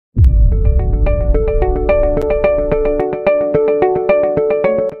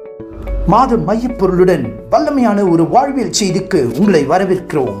மாத மையப்பொருளுடன் வல்லமையான ஒரு வாழ்வியல் செய்திக்கு உங்களை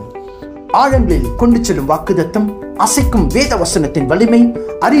வரவேற்கிறோம். ஆழங்களில் கொண்டு செல்லும் வாக்குத்தத்தம், அசைக்கும் வேத வசனத்தின் வலிமை,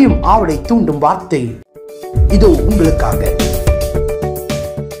 அறியும் ஆவலை தூண்டும் வார்த்தை இதோ உங்களுக்காக.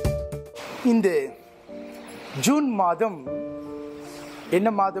 இந்த ஜூன் மாதம் என்ன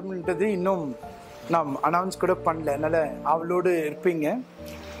மாதம்ன்றது இன்னும் நாம் அனௌன்ஸ் கூட பண்ணல, அதனால அவளோடு இருப்பீங்க.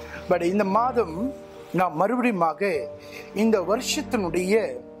 பட் இந்த மாதம் நாம் மறுபடியுமாக இந்த வருஷத்தினுடைய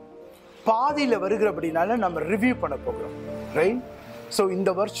பாதியில் வருகிறபடினால நம்ம ரிவ்யூ பண்ண போகிறோம், ரைட்? ஸோ இந்த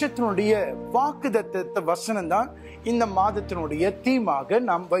வருஷத்தினுடைய வாக்குத்தத்த வசனம் தான் இந்த மாதத்தினுடைய தீமாக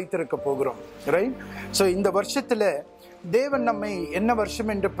நாம் வைத்திருக்க போகிறோம், ரைட்? ஸோ இந்த வருஷத்துல தேவன் நம்மை என்ன வருஷம்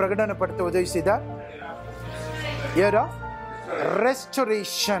என்று பிரகடனப்படுத்த உதவி செய்தார்? Year of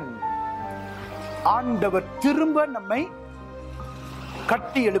restoration. ஆண்டவர் திரும்ப நம்மை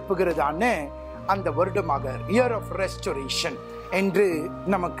கட்டி எழுப்புகிறதான அந்த வருடமாக இயர் ஆஃப் ரெஸ்டோரேஷன் என்று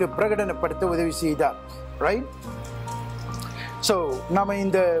நமக்கு பிரகடனப்படுத்த உதவி செய்தார், ரைட்? ஸோ நாம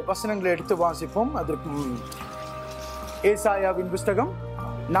இந்த வசனங்களை எடுத்து வாசிப்போம். அதற்கு ஏசாயாவின் புஸ்தகம்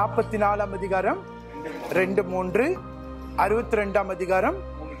 44 அதிகாரம் 2-3, 62 அதிகாரம்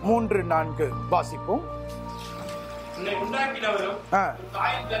 3-4 வாசிப்போம்.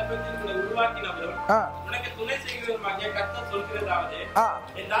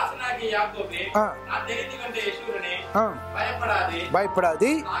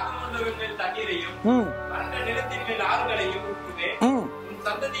 பயப்படாதே,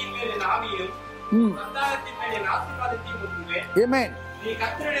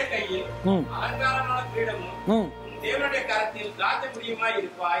 தேவனுடைய கரத்தில் ராஜமுடியுமாய்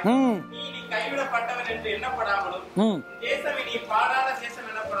இருப்பாய். நீ கைவிடப்பட்டவன் என்று எண்ணப்படாமலும், தேசமே நீ பாடாத தேசம்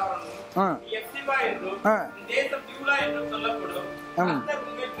எனப்படாமலும், நீ எப்சிபா என்றும் தேசம் பியூலா என்றும் சொல்லப்படும். கர்த்தர்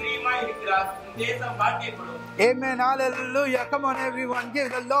உங்கள் பிரியமாய் இருக்கிறார், தேசம் பாக்கியப்படும். Amen. Hallelujah. Come on everyone, give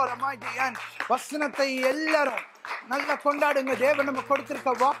the Lord a mighty hand. வசனத்தை எல்லாரும் நல்லா கொண்டாடுங்க. தேவன் நம்ம கொடுத்திருக்க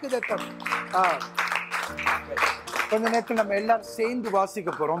வாக்குத்தத்தம். கொஞ்ச நேரத்தில் நம்ம எல்லாரும் சேர்ந்து வாசிக்க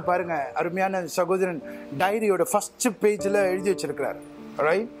போறோம். பாருங்க, அருமையான சகோதரன் டைரியோட ஃபர்ஸ்ட் பேஜ்ல எழுதி வச்சிருக்கிறார்,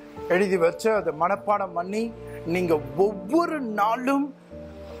 ரைட்? எழுதி வச்சு அதை மனப்பாடம் பண்ணி நீங்க ஒவ்வொரு நாளும்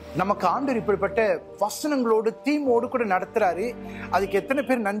நமக்கு ஆண்டவர் இப்படிப்பட்ட வசனங்களோடு தீமோடு கூட நடத்துறாரு. அதுக்கு எத்தனை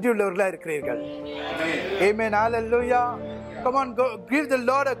பேர் நன்றி உள்ளவர்களா இருக்கிறீர்கள்? Amen. Hallelujah. Come on, go give the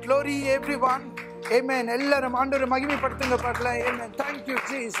Lord a glory everyone. Amen. எல்லாரும் ஆண்டவரை மகிமைப்படுத்துங்க பார்க்கலாம். Amen. Thank you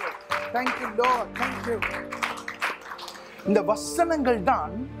Jesus. Thank you Lord. Thank you. இந்த வசனங்கள்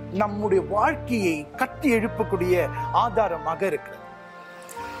தான் நம்முடைய வாழ்க்கையை கட்டி எழுப்பக்கூடிய ஆதாரமாக இருக்கு,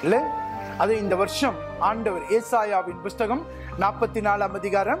 இல்ல? அது இந்த வருஷம் ஆண்டவர் ஏசாயாவின் புஸ்தகம் 44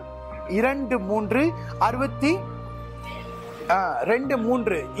 அதிகாரம் 2-3,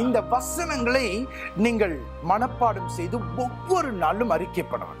 62-3 இந்த வசனங்களை நீங்கள் மனப்பாடம் செய்து ஒவ்வொரு நாளும்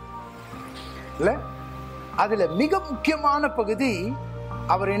அறிக்கைப்படணும், இல்ல? அதுல மிக முக்கியமான பகுதி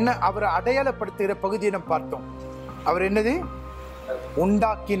அவரை அடையாளப்படுத்துகிற பகுதியை நம்ம பார்த்தோம். அவர் என்னது?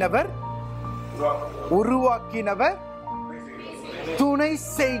 உண்டாக்கினவர், உருவாக்கினவர், துணை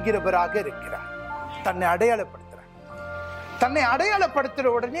செய்கிறவராக இருக்கிறார். தன்னை அடையாளப்படுத்துறார். தன்னை அடையாளப்படுத்துற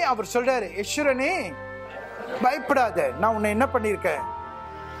உடனே அவர் சொல்றாரு, யெஷுரனே பயப்படாத, நான் உன்னை என்ன பண்ணிருக்கேன்?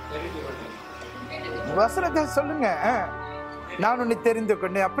 வசனத்தை சொல்லுங்க. நான் உன்னை தெரிந்து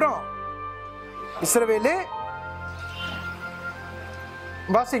கொண்டேன். அப்புறம் இஸ்ரவேலே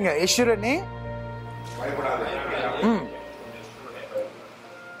வாசிங்க, யெஷுரனே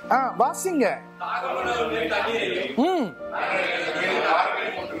வாசிங்க.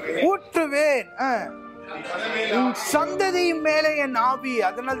 ஊற்றுவேன் சந்ததி மேலே என் ஆவி.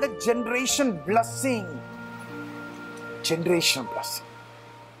 அதனால ஜெனரேஷன் பிளஸிங், ஜெனரேஷன் பிளஸிங்.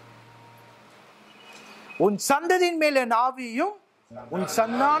 உன் சந்ததியின் மேல் என் ஆவியும் உன்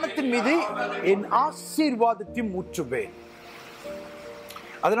சந்தானத்தின் மீது என் ஆசீர்வாதத்தையும் ஊற்றுவேன்.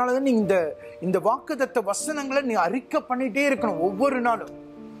 அதனாலதான் நீ இந்த வாக்குத்தத்த வசனங்களை நீ அறிக்கை பண்ணிட்டே இருக்கணும் ஒவ்வொரு நாளும்.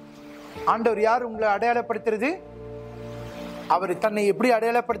 ஆண்டவர் யார் உங்களை அடையாளப்படுத்துறது? அவர் தன்னை எப்படி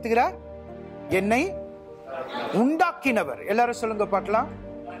அடையாளப்படுத்துகிறார்? என்னை உண்டாக்கினவர். எல்லாரும் சொல்லுங்க பார்க்கலாம்.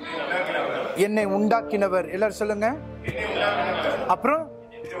 என்னை உண்டாக்கினவர். எல்லாரும் சொல்லுங்க. அப்புறம்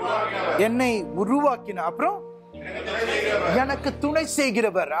என்னை உருவாக்கின. அப்புறம் எனக்கு துணை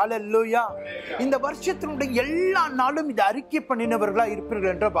செய்கிறவர். அல்லேலூயா. இந்த வருஷத்தினுடைய எல்லா நாளும் இதை அறிக்கை பண்ணினவர்களா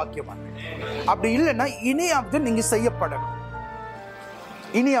இருப்பீர்கள் என்ற பாக்கியவான். அப்படி இல்லைன்னா இனியாவது நீங்க செய்யப்படணும்,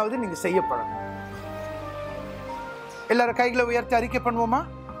 இனியாவது நீங்க செய்யப்படணும். எல்லாரும் கைகளை உயர்த்தி அறிக்கை பண்ணுவோமா?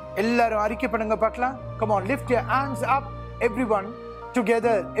 எல்லாரும் அறிக்கை பண்ணுங்க பார்க்கலாம். Come on, lift your hands up everyone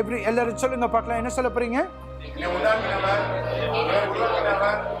together. எல்லாரும் சொல்லுங்க பார்க்கலாம். என்ன சொல்ல போறீங்க?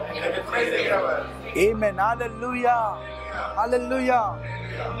 Amen. Hallelujah. Hallelujah.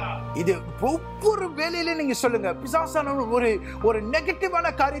 இது ஒவ்வொரு வேலையில நீங்க சொல்லுங்க. பிசாசான ஒரு நெகட்டிவான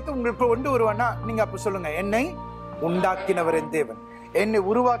காரியத்தை உங்களுக்கு கொண்டு வருவானா, நீங்க அப்ப சொல்லுங்க, என்னை உண்டாக்கினவர் என் தேவன், என்னை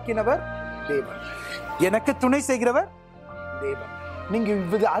உருவாக்கினவர் தேவன், எனக்கு துணை செய்கிறவர் தேவன். நீங்க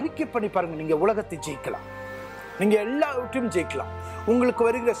இது அறிக்கை பண்ணி பாருங்க. நீங்க உலகத்தை ஜெயிக்கலாம், நீங்க எல்லாவற்றையும் ஜெயிக்கலாம். உங்களுக்கு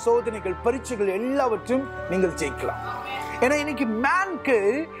வருகிற சோதனைகள், பரீட்சைகள் எல்லாவற்றையும் நீங்கள் ஜெயிக்கலாம். ஏன்னா இன்னைக்கு மேனுக்கு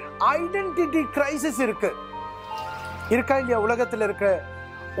ஐடென்டிட்டி கிரைசிஸ் இருக்கா இல்லையா? உலகத்துல இருக்க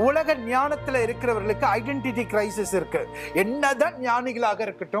உலக ஞானத்துல இருக்கிறவர்களுக்கு ஐடென்டிட்டி கிரைசிஸ் இருக்கு. என்னதான் ஞானிகளாக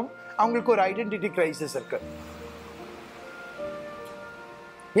இருக்கட்டும், அவங்களுக்கு ஒரு ஐடென்டிட்டி கிரைசிஸ் இருக்கு.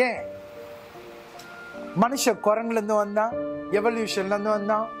 ஏன்? மனுஷன் குரங்குல இருந்து வந்தான், எவல்யூஷன்ல இருந்து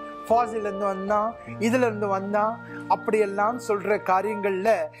வந்தான், ஃபாசில்ல இருந்து வந்தான், இதுல இருந்து வந்தான், அப்படியெல்லாம் சொல்ற காரியங்கள்ல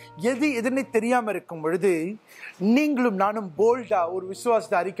எதுன்னு தெரியாம இருக்கும் பொழுது நீங்களும் நானும் போல்டா ஒரு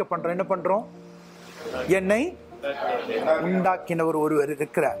விசுவாசத்தை அறிக்கை பண்றோம். என்ன பண்றோம்? என்னை உண்டாக்கினவர் ஒருவர்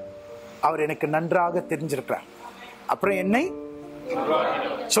இருக்கிறார், அவர் எனக்கு நன்றாக தெரிஞ்சிருக்கிறார். அப்புறம் என்னை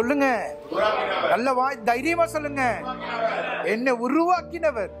சொல்லுங்க, நல்ல தைரியமா சொல்லுங்க, என்னை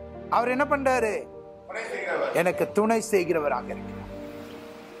உருவாக்கினவர் அவர் என்ன பண்றாரு? எனக்கு துணை செய்கிறவராக இருக்கிறார்.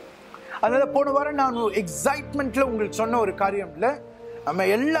 அதனால போன வாரம் நான் எக்ஸைட்மெண்ட்ல உங்களுக்கு சொன்ன ஒரு காரியம் இல்ல, நம்ம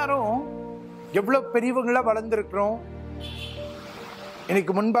எல்லாரும் எவ்வளவு பெரியவங்களா வளர்ந்துருக்கிறோம்.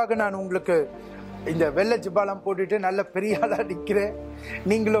 இன்னைக்கு முன்பாக நான் உங்களுக்கு இந்த வெள்ளை ஜிப்பாலாம் போட்டுட்டு நல்ல பெரிய ஆளா நிக்கிறேன்.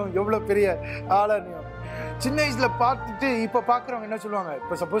 நீங்களும் எவ்வளவு பெரிய ஆளா, சின்ன வயசுல பார்த்துட்டு இப்ப பாக்குறவங்க என்ன சொல்லுவாங்க?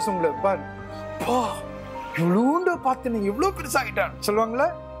 இப்ப சப்போஸ் உங்களை பாரு, இவ்வளோண்டு பார்த்து நீங்க இவ்வளவு பெருசாகிட்டான்னு சொல்லுவாங்களா?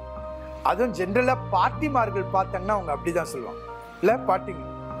 அதுவும் ஜென்ரலா பாட்டிமார்கள் பார்த்தாங்கன்னா அவங்க அப்படிதான் சொல்லுவாங்க இல்ல? பாட்டிங்க.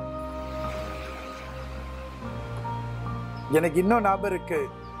 எனக்கு இன்னும் ஞாபகம் இருக்கு,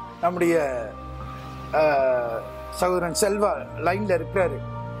 நம்முடைய சகோதரன் செல்வா லைன்ல இருக்கிறாரு,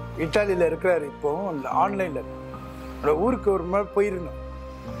 இட்டாலியில இருக்கிறாரு, இப்போ ஆன்லைன்ல. ஊருக்கு ஒரு முறை போயிருந்தோம்,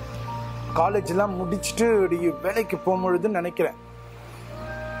 காலேஜ் எல்லாம் முடிச்சுட்டு வேலைக்கு போகும்பொழுதுன்னு நினைக்கிறேன்.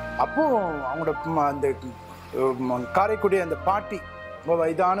 அப்போ அவங்களோட அந்த காரைக்குடி அந்த பாட்டி,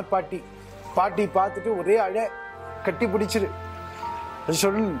 வயதான பாட்டி பார்த்துட்டு ஒரே கட்டி பிடிச்சிரு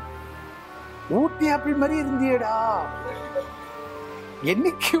சொல்லு, ஊட்டி ஆப்பிள் மாதிரி இருந்தியடா.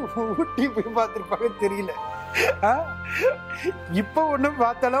 என்னைக்கு ஊட்டி போய் பார்த்திருப்பாங்க தெரியல. இப்ப ஒண்ணும்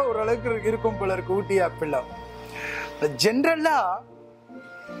பார்த்தாலும் ஓரளவுக்கு இருக்கும் போல இருக்கு ஊட்டி ஆப்பிள். ஜென்ரலா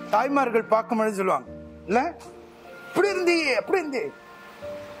தாய்மார்கள் பார்க்கும்போது சொல்லுவாங்க இல்ல, இப்படி இருந்தியே அப்படி இருந்தே.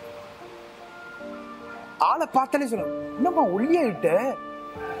 ஆளை பார்த்தாலே சொல்லுவாங்க, என்னம்மா ஒல்லியாயிட்ட,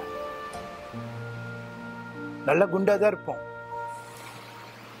 நல்ல குண்டாதான் இருப்போம்.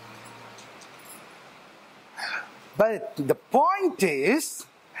 But the point is,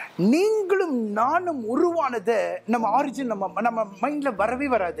 நீங்களும் நானும் உருவானதை நம்ம ஆரிஜின் நம்ம மைண்ட்ல வரவே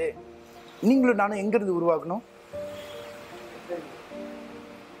வராது. நீங்களும் நானும் எங்க இருந்து உருவாகணும்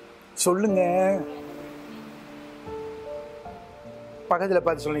சொல்லுங்க. பக்கத்துல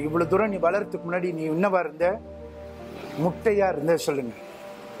பார்த்து சொல்லுங்க, இவ்வளவு தூரம் நீ வளர்றதுக்கு முன்னாடி நீ என்னவா இருந்த? முட்டையா இருந்த சொல்லுங்க.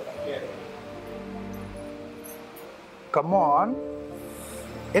 Come on,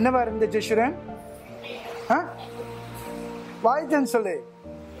 என்னவா இருந்த ஜெஷுரன்? வாய்தன் சொல்லு,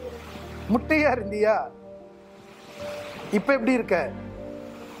 முட்டையா இருந்தியா? இப்ப எப்படி இருக்க?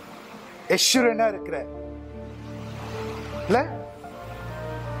 யெஷுரனா இருக்கிற இல்ல?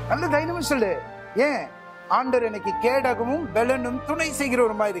 நல்ல தைரியமா சொல்லு. ஏன்? ஆண்டவர் எனக்கு கேடகமும் பெலனும் துணை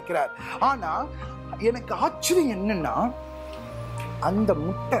செய்கிறவருமா இருக்கிறார். ஆனா எனக்கு ஆச்சரியம் என்னன்னா, அந்த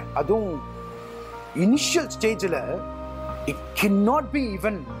முட்டை அதுவும் இனிஷியல் ஸ்டேஜ்ல இட் cannot be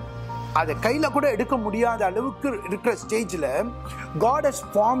even, அதை கையில கூட எடுக்க முடியாத அளவுக்கு இருக்கிற ஸ்டேஜ்ல God has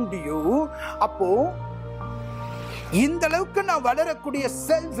formed you. அப்போ இந்த அளவுக்கு நான் வளரக்கூடிய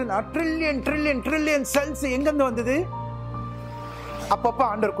cells, trillion trillion trillion cells எங்க இருந்து வந்தது? அப்பப்ப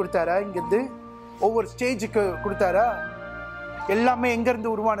ஆண்டவர் கொடுத்தாரா? இங்க இருந்து ஒவ்வொரு ஸ்டேஜுக்கு கொடுத்தாரா? எல்லாமே எங்க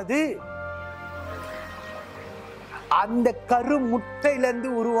இருந்து உருவானது? அந்த கரு முட்டையில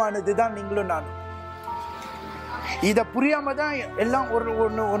இருந்து உருவானதுதான் நீங்களும் நானும். இத புரியாம தான் எல்லாம்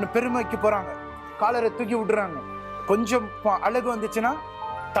ஒன்னு பெருமைக்கு போறாங்க, காலரை தூக்கி விடுறாங்க. கொஞ்சம் அழகு வந்துச்சுன்னா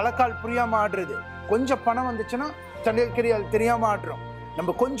தலைக்கால் புரியாம ஆடுறது, கொஞ்சம் பணம் வந்துச்சுன்னா தண்டல் தெரியாம ஆடுறோம்.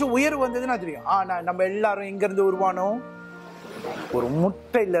 நம்ம கொஞ்சம் உயர்வு வந்ததுன்னா தெரியும். ஆனா நம்ம எல்லாரும் எங்க இருந்து உருவானோம்? ஒரு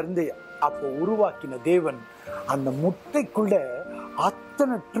முட்டையில இருந்து. அப்போ உருவாக்கின தேவன் அந்த முட்டைக்குள்ள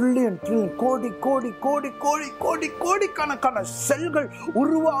அத்தனை ட்ரில்லியன் ட்ரில்லியன் கோடி கோடி கோடி கோடி கோடி கோடிக்கணக்கான செல்கள்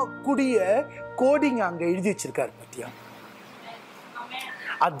உருவாகக்கூடிய கோடிங்க அங்க எழுதி வச்சிருக்காரு பத்தியா?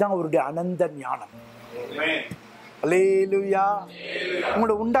 அதுதான் அவருடைய அனந்த ஞானம். அல்லேலூயா.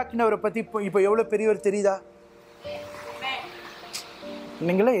 உங்களை உண்டாக்கினவரை பத்தி இப்ப எவ்வளவு பெரியவர் தெரியுதா?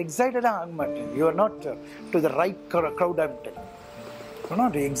 நீங்களே எக்ஸைட்டடா ஆக மாட்டீங்க. You are not to the right crowd.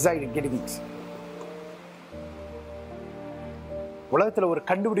 not excited getting it. உலகத்துல ஒரு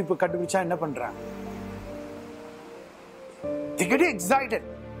கண்டுபிடிச்சா என்ன பண்றாங்க? They get excited,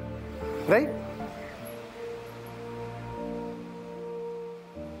 right?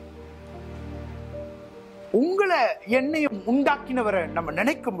 உங்களை என்னையும் உண்டாக்கினவரை நம்ம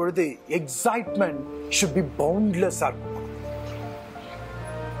நினைக்கும் பொழுது excitement should be boundless.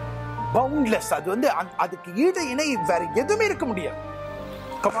 Boundless. அது வந்து அதுக்கு ஈடு இணை வேற எதுவுமே இருக்க முடியாது.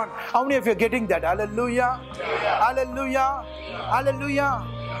 Come on, how many of you are getting that? Hallelujah, hallelujah, hallelujah.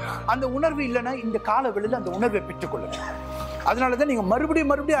 அந்த உணர்வு இல்லைன்னா இந்த கால வெளியில அந்த உணர்வை பெற்றுக்கொள்ளுங்க. அதனாலதான் நீங்க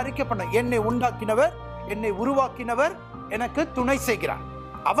மறுபடியும் அறிக்கை பண்ண, என்னை உண்டாக்கினவர், என்னை உருவாக்கினவர் எனக்கு துணை செய்கிறார்.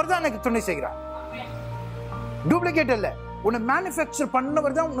 அவர் தான் எனக்கு துணை செய்கிறார். டூப்ளிகேட் இல்ல. உன்னை மேனுஃபேக்சர்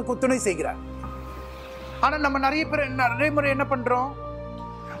பண்ணவர் தான் உனக்கு துணை செய்கிறார். ஆனா நம்ம நிறைய முறை என்ன பண்றோம்?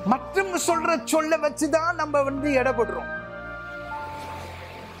 மற்றவங்க சொல்ற சொல்ல வச்சுதான் நம்ம வந்து எடப்படுறோம்.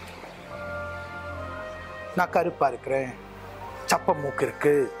 நான் கருப்பா இருக்கிறேன், சப்ப மூக்கு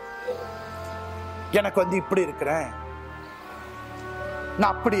இருக்கு, எனக்கு வந்து இப்படி இருக்கிறேன்,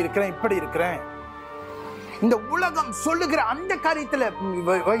 நான் அப்படி இருக்கிறேன், இப்படி இருக்கிறேன். இந்த உலகம் சொல்லுகிற அந்த காரியத்துல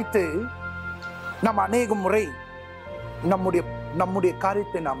வைத்து நம்ம அநேக முறை நம்முடைய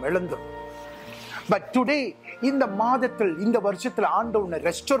காரியத்தை நாம் இழந்தோம். பட் டுடே, இந்த மாதத்தில், இந்த வருஷத்துல ஆண்டவர் உன்னை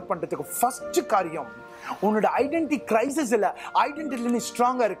ரெஸ்டோர் பண்றதுக்கு ஃபர்ஸ்ட் காரியம், உன்னோட ஐடென்டிட்டி கிரைசிஸ் இல்ல, ஐடென்டிட்டி நீ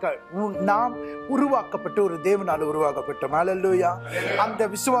ஸ்ட்ராங்கா இருக்க. நாம் உருவாக்கப்பட்ட ஒரு தேவனால உருவாக்கப்பட்டோம். ஹல்லேலூயா. அந்த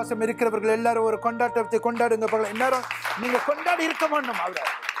விசுவாசம் இருக்கிறவர்கள் எல்லாரும் ஒரு கொண்டாட்டத்தை கொண்டாடுங்க. எல்லாரும் நீங்க கொண்டாடி இருக்க வேண்டும். அவரை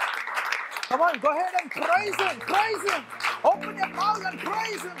come on, go ahead and praise him, praise him. Open your mouth and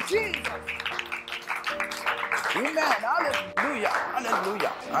praise him, Jesus. Amen. Hallelujah,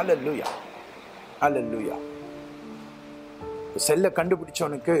 hallelujah, hallelujah, hallelujah. செல்ல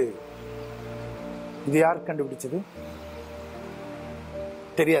கண்டுபிடிச்சவனுக்கு இது யார் கண்டுபிடிச்சது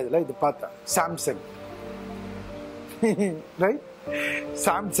தெரியாதுல. இது பார்த்தா சாம்சங், ரைட்?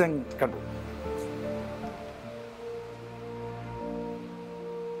 சாம்சங் கண்டு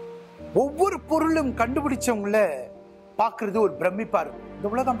ஒவ்வொரு பொருளும் கண்டுபிடிச்சவங்கள பாக்குறது ஒரு பிரமிப்பா இருக்கும். இந்த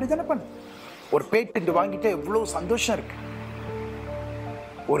உலகம் அப்படித்தானே பண்ணு. ஒரு பேட்டன்ட் வாங்கிட்டு எவ்வளவு சந்தோஷம் இருக்கு.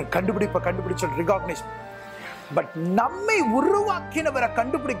 ஒரு கண்டுபிடிச்ச ரிகாக்னைஸ். பட் நம்மை உருவாக்கினவரை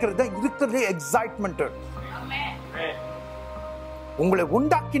கண்டுபிடிக்கிறது இருக்கிறதே எக்ஸைட்மெண்ட். உங்களை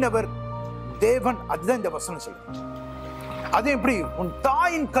உண்டாக்கினவர் தேவன். அதுதான் இந்த வசனம் சொல்லுது. அது எப்படி? உன்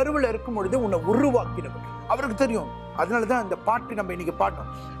தாயின் கருவில் இருக்கும் பொழுது உன்னை உருவாக்கினவர் அவருக்கு தெரியும். அதனாலதான் இந்த பாட்டு நம்ம இன்னைக்கு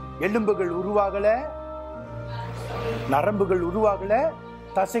பாட்டோம். எலும்புகள் உருவாகல, நரம்புகள் உருவாகல,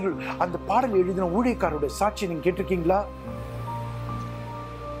 தசைகள். அந்த பாடல் எழுதின ஊழியக்காரோட சாட்சி நீங்க கேட்டிருக்கீங்களா?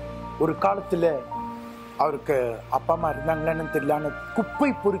 ஒரு காலத்துல அவருக்கு அப்பா அம்மா இருந்தாங்களான்னு தெரியல, ஆனா குப்பை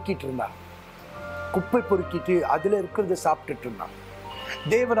பொறுக்கிட்டு இருந்தார். குப்பை பொறுக்கிட்டு அதுல இருக்கிறத சாப்பிட்டுட்டு இருந்தார்.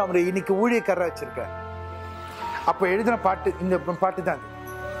 தேவன் அவரை இன்னைக்கு ஊழியக்காரரா வச்சிருக்கார். அப்ப எழுதின பாட்டு இந்த பாட்டு தான்.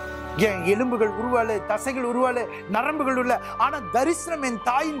 என் எலும்புகள் உருவால, தசைகள் உருவால, நரம்புகள் உள்ள, ஆனா தரிசனம் என்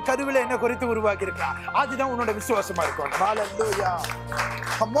தாயின் கருவில என்ன குறித்து உருவாக்கி இருக்கா. அதுதான் உன்னோட விசுவாசமா இருக்கும். ஹல்லேலூயா.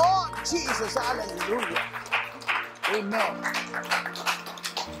 Come on Jesus, hallelujah. Amen.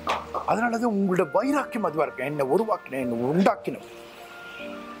 அதனாலதான் உங்களோட வைராக்கியம் அதுவா இருக்கு. என்ன உருவாக்கின, என்ன உண்டாக்கின.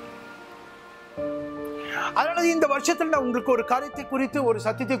 அதனால இந்த வருஷத்துல நான் உங்களுக்கு ஒரு காரியத்தை குறித்து, ஒரு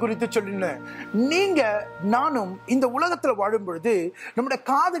சத்தியத்தை குறித்து சொல்லினேன். நீங்க நானும் இந்த உலகத்துல வாழும் பொழுது நம்முடைய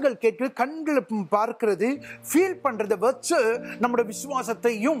காதுகள் கேட்டு, கண்களை பார்க்கிறது, ஃபீல் பண்றதை வச்சு நம்முடைய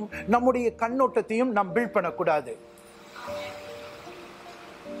விசுவாசத்தையும் நம்முடைய கண்ணோட்டத்தையும் நாம் பில்ட் பண்ணக்கூடாது.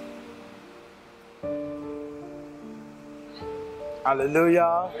 ஹல்லேலூயா,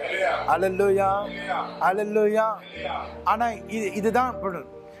 ஹல்லேலூயா, ஹல்லேலூயா. ஆனா இதுதான்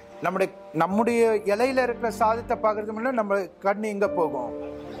நம்முடைய இலையில இருக்கிற சாதத்தை பார்க்கறது முன்னாடி நம்ம கண்ணு எங்க போகும்?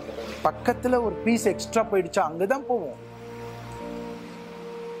 பக்கத்துல ஒரு பீஸ் எக்ஸ்ட்ரா போயிடுச்சா அங்கதான் போவோம்.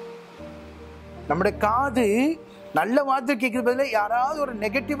 நம்முடைய காது நல்ல வார்த்தை கேட்கறது பதில யாராவது ஒரு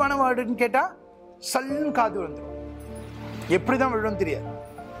நெகட்டிவான வார்டுன்னு கேட்டா சல்லுன்னு காது வந்துடும். எப்படிதான் விழும் தெரியாது.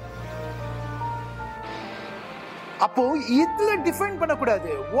 அப்போ இதுல டிஃபைன் பண்ணக்கூடாது.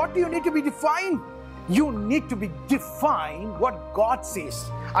 What you need to be defined, you need to be defined what God says.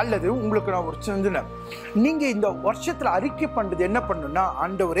 அல்லது உங்களுக்கு நான் ஒரு சொன்னேன், நீங்க இந்த வருஷத்துல அறிக்கை பண்றது என்ன பண்ணுன்னா,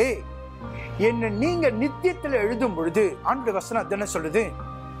 ஆண்டவரே என்ன நீங்க நித்தியத்துல எழுதும் பொழுது, ஆண்டவர் வசனம் என்ன சொல்லுது?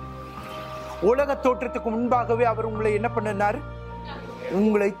 உலக தோற்றத்துக்கு முன்பாகவே அவர் உங்களை என்ன பண்ணினார்?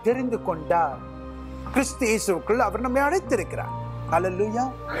 உங்களை தெரிந்து கொண்டார். கிறிஸ்து இயேசுவுக்குள் அவர் நம்மை அழைத்திருக்கிறார். ஹல்லேலூயா.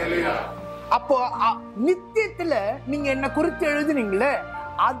 அப்போ நித்தியத்துல நீங்க என்ன குறித்து எழுதுனீங்களே,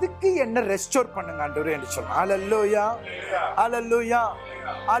 அதுக்கு என்ன ரெஸ்டோர் பண்ணுங்க ஆண்டவரே என்று சொல்றோம். ஹல்லேலூயா, ஹல்லேலூயா,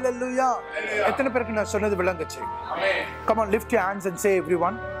 ஹல்லேலூயா. எத்தனை பேருக்கு நான் சொன்னது விளங்குச்சு? Come on, lift your hands and say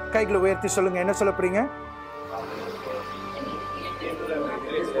everyone. கைகளை உயர்த்தி சொல்லுங்க. என்ன சொல்ல போறீங்க?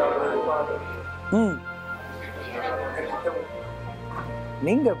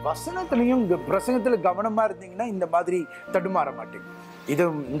 நீங்க வசனத்திலையும் பிரசங்கத்துல கவனமா இருந்தீங்கன்னா இந்த மாதிரி தடுமாற மாட்டீங்க. இது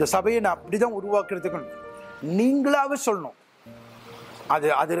இந்த சபையை நான் அப்படிதான் உருவாக்குறதுக்கு நீங்களாவே சொல்லணும்.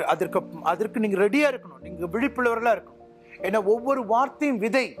 அதற்கு நீங்க ரெடியா இருக்கணும். நீங்க விழிப்புள்ளவர்களா இருக்கணும். ஏன்னா ஒவ்வொரு வார்த்தையும்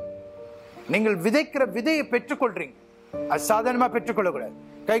விதை. நீங்கள் விதைக்கிற விதையை பெற்றுக்கொள்றீங்க. அது சாதாரணமா பெற்றுக்கொள்ளக்கூடாது.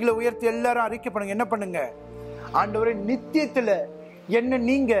 கைகளை உயர்த்தி எல்லாரும் அறிக்கை பண்ணுங்க. என்ன பண்ணுங்க? ஆண்டவரே, நித்தியத்துல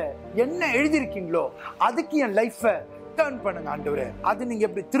நீங்க என்ன எழுதிருக்கீங்களோ அதுக்கு என் லைஃப டர்ன் பண்ணுங்க ஆண்டவரே. அது நீங்க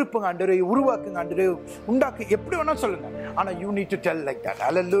எப்படி திருப்புங்க ஆண்டவரே, உருவாக்குங்க ஆண்டவரே, உண்டாக்கு, எப்படி வேணா சொல்லுங்க. ஆனா you need to tell like that.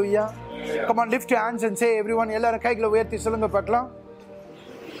 Hallelujah. Come on, lift your hands and say everyone. எல்லாரும் கைகளை உயர்த்தி சொல்லுங்க பார்க்கலாம்.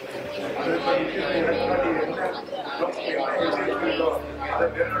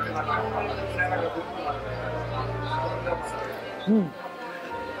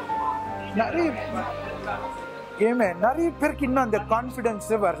 நிறைய பேருக்கு இன்னும் அந்த கான்பிடன்ஸ்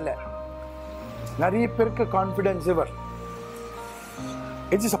வரல. நிறைய பேருக்கு கான்பிடன்ஸ் வரல.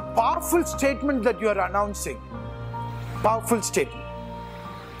 It is a powerful statement that you are announcing. Powerful statement.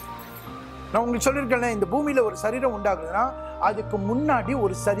 நான் உங்களுக்கு சொல்லிருக்கேன், இந்த பூமியில ஒரு சரீரம் உண்டாகுதுன்னா அதுக்கு முன்னாடி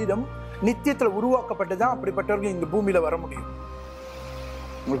ஒரு சரீரம் நித்தியத்துல உருவாக்கப்பட்டதான் அப்படிப்பட்டவர்கள் இந்த பூமியில வர முடியும்.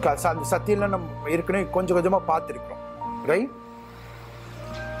 உங்களுக்கு அந்த சத்தியம் நம்ம ஏற்கனவே கொஞ்சம் கொஞ்சமா பார்த்திருக்கிறோம். ரைட்?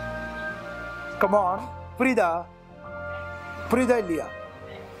 Come on. புரியுதா இல்லையா?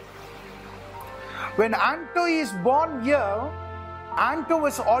 When Anto is born here, Anto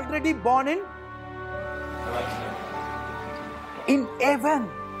was already born in heaven.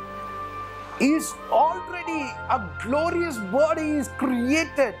 He is already a glorious body is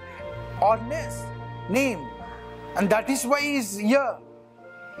created on his name, and that is why he is here.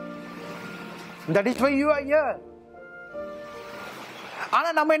 That is why you are here. ஆனா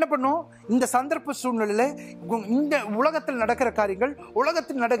நம்ம என்ன பண்ணோம்? இந்த சந்தர்ப்ப சூழ்நிலையில இந்த உலகத்தில் நடக்கிற காரியங்கள்,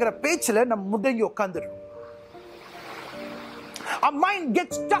 உலகத்தில் நடக்கிற பேச்சுல நம்ம முடங்கி உட்கார்ந்துடும். Our mind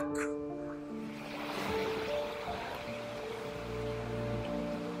gets stuck.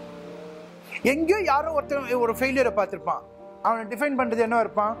 எங்கேயோ யாரோ ஒருத்தர் ஒரு ஃபெயிலியரை பார்த்திருப்பான். அவனை டிஃபைன் பண்றது என்ன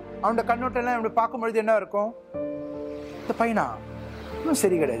இருப்பான்? அவனோட கண்ணோட்டம் எல்லாம் அவனை பார்க்கும்பொழுது என்ன இருக்கும்? இந்த பையனா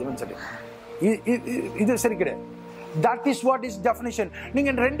சரி கிடையாது சொல்லி, இது சரி கிடையாது. That is what is definition.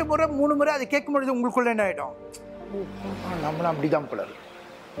 நீங்க 2 முறை 3 முறை அதை கேட்கும் பொழுது உங்களுக்குள்ள என்ன ஆயிடும்? நம்மளும் அப்படிதான் போல.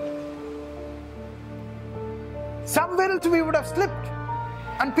 Somewhere else we would have slipped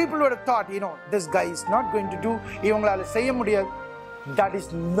and people would have thought, this guy is not going to do, இவங்களால செய்ய முடியாது. That is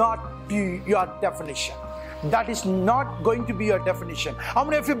not your definition. That is not going to be your definition. How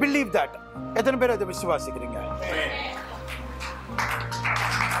many of you believe that? எத்தனை பேர் அதை விசுவாசிக்கிறீங்க?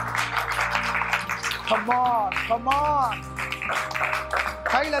 Come on, come on.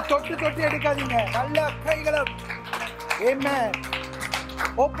 கையில தொட்டு எடுக்காதீங்க. நல்ல கைகளை. Amen.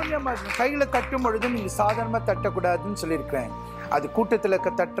 Open your mouth. கையில தட்டும் பொழுது நீங்க சாதாரணமா தட்டக்கூடாதுன்னு சொல்லியிருக்கிறேன். அது கூட்டத்துல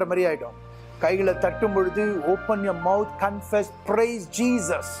தட்டுற மாதிரி ஆயிடும். கையில தட்டும் பொழுது open your mouth, confess, praise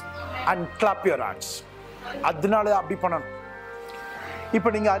Jesus and clap your hands. அதனால அப்படி பண்ணணும். இப்ப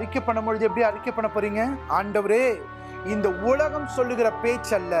நீங்க அறிக்கை பண்ணும் பொழுது எப்படி அறிக்கை பண்ண போறீங்க? ஆண்டவரே, இந்த உலகம் சொல்லுகிற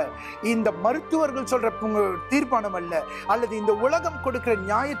பேச்சு அல்ல, இந்த மருத்துவர்கள் சொல்ற தீர்ப்பானம் அல்ல, அல்லது இந்த உலகம் கொடுக்கிற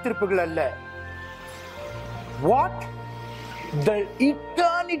நியாய தீர்ப்புகள் அல்ல. What the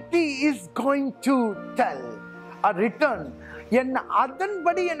eternity is going to tell a return. என்ன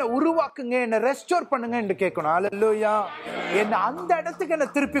அதன்படி என்ன உருவாக்குங்க, என்ன ரெஸ்டோர் பண்ணுங்க என்று கேட்கணும். ஹல்லேலூயா. என்ன அந்த இடத்துக்கு என்ன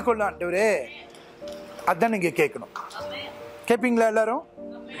திருப்பி கொள்ள ஆண்டவரே, அதான் நீங்க கேட்கணும். கேட்பீங்களா எல்லாரும்?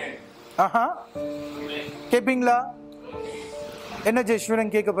 ஆஹா, கேட்பீங்களா? என்ன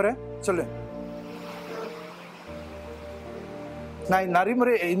ஜெயஸ்வரன் கேட்க போறேன் சொல்லு. நான் நிறைய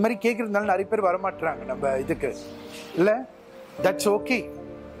முறை இது மாதிரி கேட்கறதுனால நிறைய பேர் வரமாட்டாங்க நம்ம இதுக்கு இல்ல. That's okay.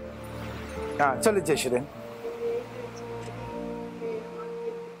 சொல்லு ஜெயஸ்வரன்.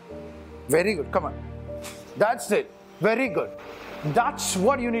 Very good. Come on. That's it. Very good. That's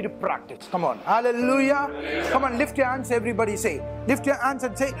what you need to practice. Come on. Hallelujah. Come on. Lift your hands. Everybody say. Lift your hands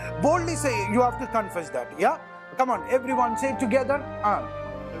and say. Boldly say. You have to confess that. Yeah. Come on. Everyone say together.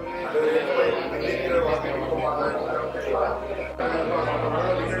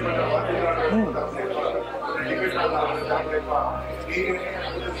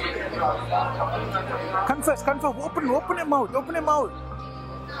 Confess. Confess. Open your mouth. Open your mouth.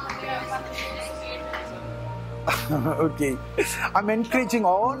 Okay, I'm encouraging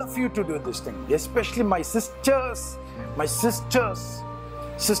all of you to do this thing, especially my sisters.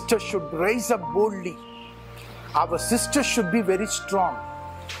 Sisters should rise up boldly. Our sisters should be very strong.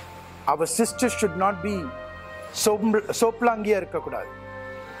 Our sisters should not be சோப்லாங்கியா இருக்கக்கூடாது.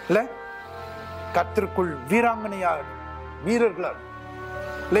 இல்ல, கர்த்தருக்குள் வீராங்கனையார், வீரர்களார்.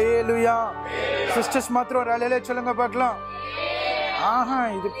 ஹல்லேலூயா. Sisters மாத்திரம் ஒரு ஹல்லேலூயா சொல்லுங்க பார்க்கலாம். ஆஹா,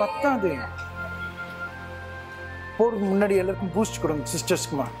 இது பத்தாது. போறதுக்கு முன்னாடி எல்லாருக்கும் பூஸ்ட் கொடுங்க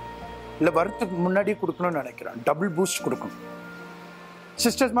சிஸ்டர்ஸ்க்குமா. இல்ல வரத்துக்கு முன்னாடி கொடுக்கணும்னு நினைக்கிறேன். டபுள் பூஸ்ட் கொடுக்கணும்.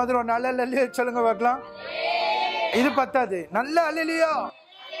 சிஸ்டர்ஸ் மாத்திரம் ஒரு நல்ல ஹல்லேலூயா சொல்லுங்க பார்க்கலாம். இது பத்தாது. நல்ல ஹல்லேலூயா.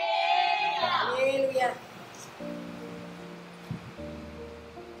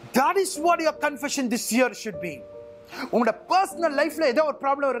 That is what your confession this year should be. உங்களோட பர்சனல் லைஃப்ல ஏதோ ஒரு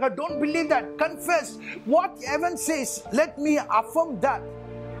ப்ராப்ளம் இருக்கா, don't believe that. Confess what heaven says. Let me affirm that.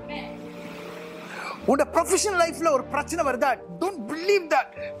 உங்களோட ப்ரொஃபஷனல் லைஃப்ல ஒரு பிரச்சனை வருதா, don't believe that.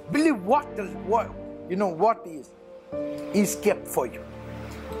 Believe what you know what is kept for you.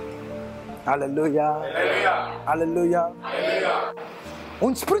 Hallelujah. Hallelujah. Hallelujah. Hallelujah.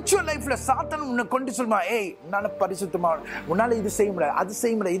 உன் ஸ்பிரிச்சுவல் லைஃப்ல சாத்தான் உன்னை கொண்டு சொல்லுமா, ஏய் உன்னால பரிசுத்தமா, உன்னால இது செய்ய முடியாது, அது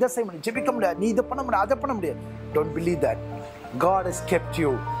செய்ய முடியாது, இதை செய்ய முடியாது, ஜெபிக்க முடியாது, நீ இதை பண்ண முடியாது, அதை பண்ண முடியாது. Don't believe that. God has kept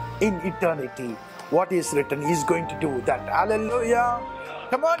you in eternity. What is written, He is going to do that. Hallelujah.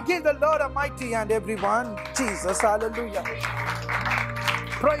 Come on, give the Lord a mighty hand, everyone. Jesus, hallelujah.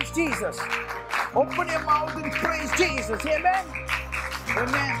 Praise Jesus. Open your mouth and praise Jesus. Amen.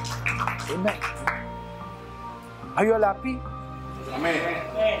 Amen. Amen. Are you all happy?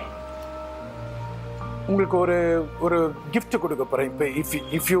 உங்களுக்கு ஒரு gift கொடுக்க போறேன். இப்போ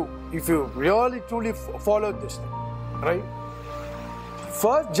if you really truly follow this, right?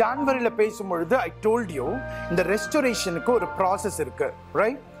 First January பேசும்பொழுது I told you இந்த ரெஸ்டோரேஷனுக்கு ஒரு process இருக்கு,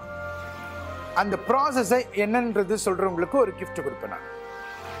 right? அந்த process என்னன்றது சொல்றவங்களுக்கு ஒரு gift கொடுப்பேன் நான்.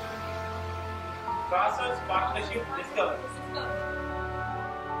 Process, partnership, discovery.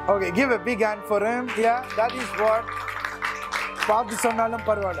 Okay, give a big hand for him. Yeah, that is what. பார்த்து சொன்னாலும்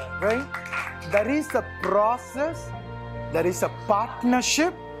பரவாயில்ல, right? There is a process, there is a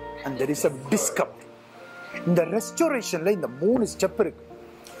partnership and there is a discovery. இந்த ரெஸ்டோரேஷன்ல இந்த 3 ஸ்டெப் இருக்கு.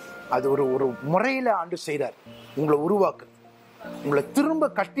 அது ஒரு முறையில ஆண்டு செய்றார். உங்களை உருவாக்கு, உங்களை திரும்ப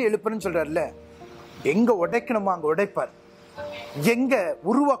கட்டி எழுப்புன்னு சொல்றாருல்ல. எங்க உடைக்கணுமோ அங்க உடைப்பார், எங்க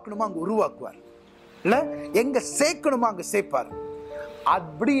உருவாக்கணுமோ அங்க உருவாக்குவார், இல்ல எங்க சேர்க்கணுமோ அங்க சேர்ப்பார்.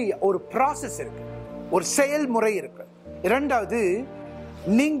 அப்படி ஒரு ப்ராசஸ் இருக்கு, ஒரு செயல்முறை இருக்கு. இரண்டாவது,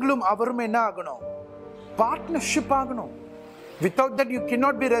 நீங்களும் அவரும் என்ன ஆகணும், பார்ட்னர்ஷிப் ஆகணும். Without that you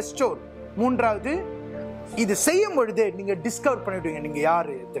cannot be restored. மூன்றாவது, இது செய்யும் பொழுது நீங்க டிஸ்கவர் பண்ணிடுவீங்க நீங்க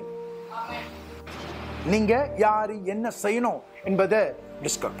யாரு, நீங்க யாரு, என்ன செய்யணும் என்பதை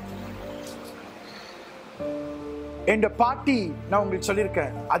டிஸ்கவர். என்ற பாட்டி நான் உங்களுக்கு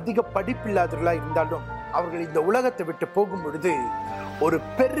சொல்லியிருக்கேன், அதிக படிப்பில்லாதவர்களா இருந்தாலும் அவர்கள் இந்த உலகத்தை விட்டு போகும் பொழுது ஒரு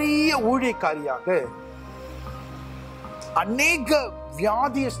பெரிய ஊழியக்காரியாக அநேக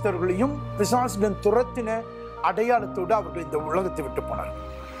வியாதியஸ்தர்களையும் பிசாசுடன் துரத்தின அடையாளத்தோடு அவர்கள் இந்த உலகத்தை விட்டு போனார்.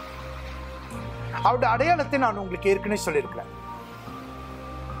 அவருடைய அடையாளத்தை நான் உங்களுக்கு ஏற்கனவே சொல்லியிருக்கிறேன்.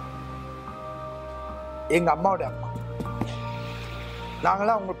 எங்க அம்மாவோட அம்மா,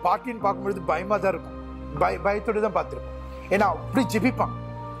 நாங்களாம் அவங்க பாட்டின்னு பார்க்கும்பொழுது பயமா தான் இருக்கும், பயத்தோடு தான் பார்த்திருக்கோம். ஏன்னா அப்படி ஜெபிப்பாங்க,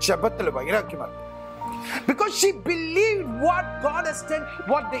 ஜெபத்துல வைராக்கியமா இருக்கும். Because she believed what God has said,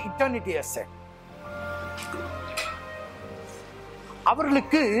 what the eternity has said.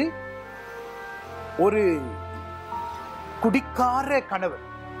 அவர்களுக்கு ஒரு குடிக்கார கணவர்,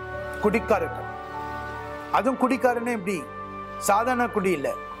 அதுவும் குடிக்காரனே எப்படி, சாதாரண குடி இல்ல,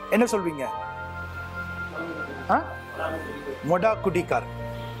 என்ன சொல்வீங்க, மொடா குடிக்கார.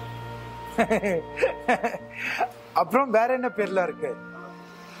 அப்புறம் வேற என்ன பேர்ல இருக்கு,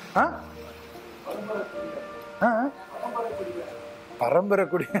 பரம்பரை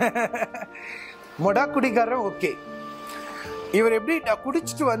குடி, மொடா குடிக்காரன். ஓகே, இவர் எப்படி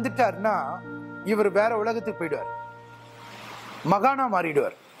குடிச்சிட்டு வந்துட்டார்னா இவர் வேற உலகத்துக்கு போயிடுவார், மகானா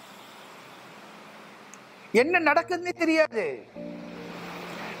மாறிடுவார். என்ன நடக்குதுன்னே தெரியாது.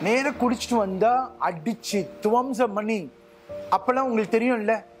 நேர குடிச்சிட்டு வந்தா அடிச்சு துவம்சம் பண்ணி, அப்பெல்லாம் உங்களுக்கு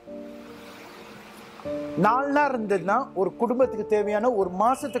தெரியும்ல, 4 நாள் இருந்ததுன்னா ஒரு குடும்பத்துக்கு தேவையான ஒரு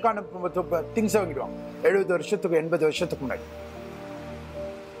மாசத்துக்கான திங்ஸ் வாங்கிடுவாங்க. 70 வருஷத்துக்கு 80 வருஷத்துக்கு முன்னாடி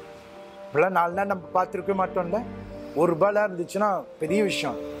இப்பெல்லாம் 4 நாள் நம்ம பார்த்துருக்க மாட்டோம்ல. ₹1 இருந்துச்சுன்னா பெரிய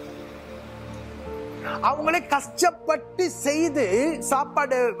விஷயம். அவங்களே கஷ்டப்பட்டு செய்து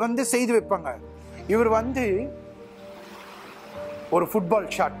சாப்பாடு செய்து வைப்பாங்க. இவர் ஒரு ஃபுட்பால்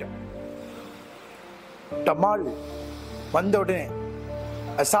ஷாட் டமால் வந்த உடனே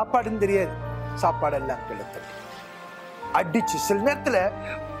சாப்பாடுன்னு தெரியாது, சாப்பாடெல்லாம் கிளத்தட்டு அடிச்சு, சில நேரத்துல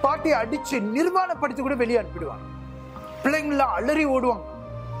பாட்டி அடிச்சு நிர்வாணப்படுத்தி கூட வெளியே அனுப்பிடுவாங்க. பிள்ளைங்களாம் அலறி ஓடுவாங்க.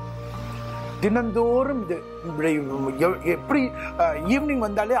 தினந்தோறும் இது எப்படி ஈவினிங்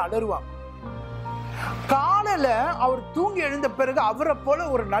வந்தாலே அலறுவாங்க. காலையில அவர் தூங்கி எழுந்த பிறகு அவரை போல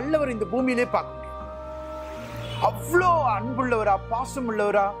ஒரு நல்லவர் இந்த பூமியிலே பார்க்க முடியும். அவ்வளோ அன்புள்ளவரா, பாசம்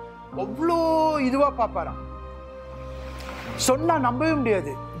உள்ளவரா, அவ்வளோ இதுவா பார்ப்பாராம். சொன்னா நம்பவே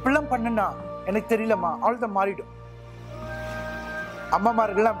முடியாது. இப்படிலாம் பண்ணுனா எனக்கு தெரியலமா, அவ்வளவுதான் மாறிடும்.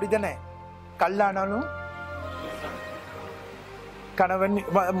 அம்மாமார்கள்லாம் அப்படித்தானே, கல்லானாலும் கணவன்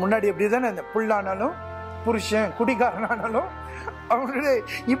முன்னாடி எப்படிதானே, இந்த புல்லானாலும் புருஷன், குடிகாரனானாலும் அவங்களுடைய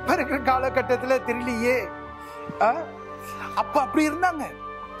இப்ப இருக்கிற காலகட்டத்துல தெரியலையே. அப்ப அப்படி இருந்தாங்க.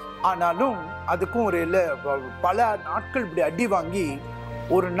 ஆனாலும் அதுக்கும் ஒரு பல நாட்கள் இப்படி அடி வாங்கி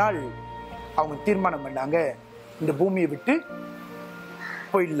ஒரு நாள் அவங்க தீர்மானம் பண்ணாங்க, இந்த பூமியை விட்டு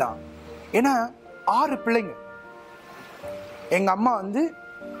போயிடலாம். ஏன்னா 6 பிள்ளைங்க. எங்க அம்மா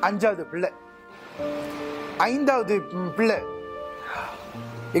 5வது பிள்ளை, 5வது பிள்ளை.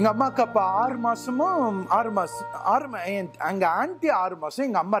 எங்க அம்மாக்கு அப்ப 6 மாசமும் 6 மாசம் எங்க ஆன்டி 6 மாசம்,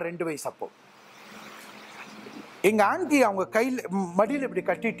 எங்க அம்மா 2 வயசு. அப்போ எங்க ஆன்டி அவங்க கையில மடியில இப்படி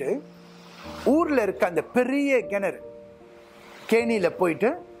கட்டிட்டு ஊர்ல இருக்க அந்த பெரிய கிணறு கேணியில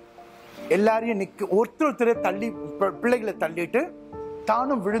போயிட்டு எல்லாரையும் ஒருத்தர் தள்ளி பிள்ளைகளை தள்ளிட்டு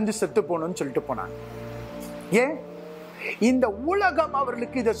தானும் விழுந்து செத்து போகணும்னு சொல்லிட்டு போனாங்க. ஏன்? இந்த உலகம்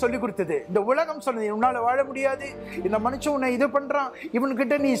அவர்களுக்கு இதை சொல்லி கொடுத்தது. இந்த உலகம் சொன்னது, உன்னால வாழ முடியாது, இந்த மனுஷன் உன்னை இது பண்றான்,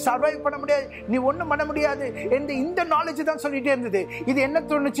 இவனுக்கிட்ட நீ சர்வைவ் பண்ண முடியாது, நீ ஒண்ணும் பண்ண முடியாது, இந்த நாலேஜ் தான் சொல்லிட்டே இருந்தது. இது என்ன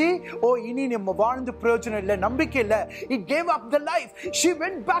தோணுச்சு? ஓ, இனி நம்ம வாழ்ந்து பிரயோஜனம் இல்லை, நம்பிக்கை இல்லை. It gave up the life. She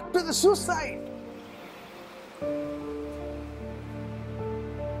went back to the suicide.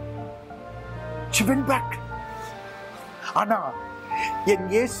 She went back. ஆனா என்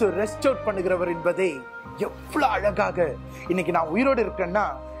இயேசு ரெஸ்டோர் பண்ணுகிறவர் என்பதை எவ்வளவு அழகாக இன்னைக்கு நான் உயிரோடு இருக்கேன்னா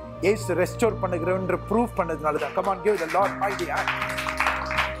இயேசு restore பண்ணுகிறவன்ற proof பண்ணதுனாலதான். Come on, give the Lord mighty hand.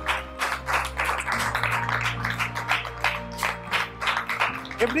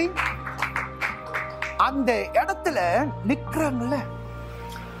 எப்படி அந்த இடத்துல நிக்கிறாங்கல்ல,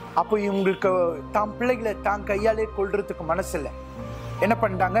 அப்போ இவங்களுக்கு தாம் பிள்ளைகளை தான் கையாலே கொள்றதுக்கு மனசு இல்லை. என்ன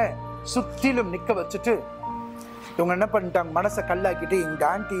பண்ணிட்டாங்க? சுத்திலும் நிக்க வச்சுட்டு இவங்க என்ன பண்ணிட்டாங்க? மனசை கல்லாக்கிட்டு எங்க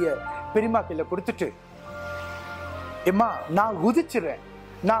ஆண்டிய பெரியமா கையில கொடுத்துட்டு, ஏம்மா நான் குதிச்சுறேன்,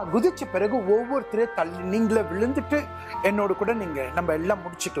 நான் குதிச்ச பிறகு ஒவ்வொருத்தரையும் தள்ளி நீங்களே விழுந்துட்டு என்னோட கூட நீங்க நம்ம எல்லாம்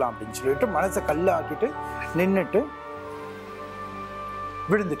முடிச்சுக்கலாம் அப்படின்னு சொல்லிட்டு மனசை கல்லாக்கிட்டு நின்னுட்டு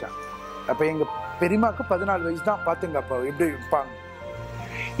விழுந்துட்டாங்க. அப்ப எங்க பெரியமாக்கு 14 வயசு தான். பாத்துங்க அப்ப எப்படி இருப்பாங்க.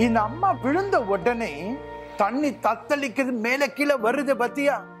 இந்த அம்மா விழுந்த உடனே தண்ணி தத்தளிக்குது, மேல கீழே வருது.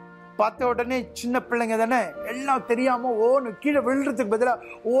 பத்தியா? பார்த்த உடனே சின்ன பிள்ளைங்க தானே, எல்லாம் தெரியாம ஓன்னு கீழே விழுறதுக்கு பதிலா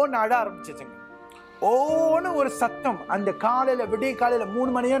ஓன்னு அட ஆரம்பிச்சுங்க. ஓன்னு ஒரு சத்தம். அந்த காலையில, விடிய காலையில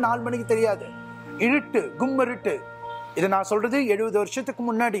 3 மணியோ 4 மணிக்கு தெரியாது, இருட்டு, கும்மருட்டு. இதை நான் சொல்றது 70 வருஷத்துக்கு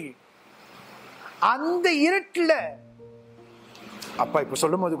முன்னாடி. அந்த இருட்டுல அப்பா இப்ப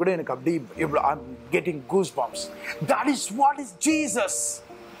சொல்லும் போது கூட எனக்கு அப்படி I'm getting goosebumps. That is what is Jesus.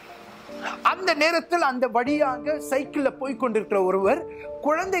 அந்த நேரத்தில் அந்த வழியாக சைக்கிள்ல போய் கொண்டிருக்கிற ஒருவர்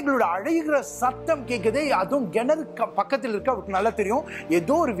குழந்தைகளோட அழுகிற சத்தம் கேட்குது. அதுவும் கிணறு பக்கத்தில் இருக்க அவருக்கு நல்லா தெரியும்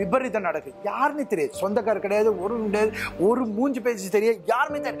ஏதோ ஒரு விபரீதம் நடக்குது. யாருன்னு தெரியாது, சொந்தக்காரர் கிடையாது, ஒரு மூஞ்சி பேசி தெரியாது,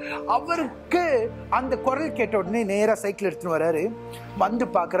 யாருமே தெரியாது. அவருக்கு அந்த குரல் கேட்ட உடனே நேரா சைக்கிள் எடுத்துன்னு வராரு. வந்து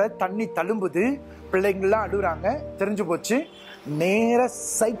பாக்குற தண்ணி தழும்புது, பிள்ளைங்கள்லாம் அழுகுறாங்க. தெரிஞ்சு போச்சு. நேர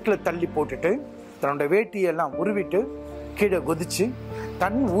சைக்கிளை தள்ளி போட்டுட்டு தன்னோட வேட்டியெல்லாம் உருவிட்டு கீழே குதிச்சு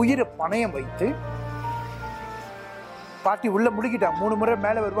தன் உயிரை பணயம் வைத்து பாட்டி உள்ள முழுகிட்டாங்க. 3 முறை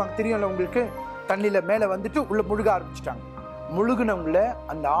மேல வருவாங்க, தெரியும்ல உங்களுக்கு. தண்ணியில மேல வந்துட்டு உள்ள முழுக ஆரம்பிச்சிட்டாங்க. முழுகினவங்கள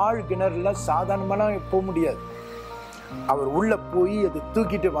அந்த ஆழ் கிணறுல சாதாரணமான போக முடியாது. அவர் உள்ள போய் அதை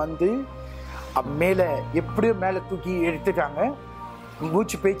தூக்கிட்டு வந்து மேல எப்படியோ மேல தூக்கி எடுத்துட்டாங்க.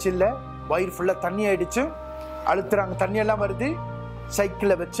 மூச்சு பேச்சு இல்லை, வயிறு ஃபுல்லா தண்ணி ஆயிடுச்சு. அழுத்துறாங்க, தண்ணியெல்லாம் வருது.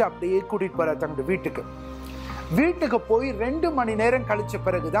 சைக்கிளை வச்சு அப்படியே கூட்டிட்டு போறாரு தன்னோட வீட்டுக்கு. வீட்டுக்கு போய் 2 மணி நேரம் கழிச்ச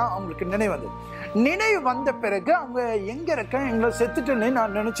பிறகுதான் அவங்களுக்கு நினைவு வந்தது. நினைவு வந்த பிறகு அவங்க எங்க இருக்கேன், எங்களை செத்துட்டுன்னு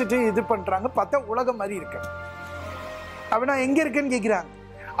நான் நினைச்சிட்டு இது பண்றாங்க. பார்த்தா உலகம் மாதிரி இருக்கேன். அப்ப நான் எங்க இருக்கேன்னு கேட்கிறாங்க.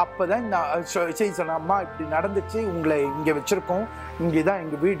 அப்பதான் நான் செய்தி சொன்னேன், அம்மா இப்படி நடந்துச்சு, உங்களை இங்க வச்சிருக்கோம், இங்கதான்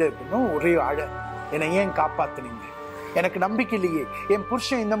எங்க வீடு அப்படின்னு. ஒரே அழ, என்னை ஏன் காப்பாத்துனீங்க? எனக்கு நம்பிக்கை இல்லையே, என்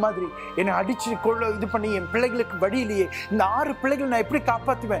புருஷன் இந்த மாதிரி என்னை அடிச்சு இது பண்ணி என் பிள்ளைகளுக்கு வழி இல்லையே, இந்த 6 பிள்ளைகள் நான் எப்படி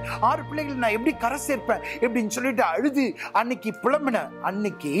காப்பாத்துவேன், 6 பிள்ளைகள் நான் எப்படி கரை சேர்ப்பேன் அப்படின்னு சொல்லிட்டு அழுது அன்னைக்கு புலம்பின.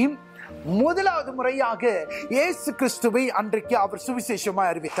 அன்னைக்கு முதலாவது முறையாக இயேசு கிறிஸ்துவை அன்றைக்கு அவர் சுவிசேஷமா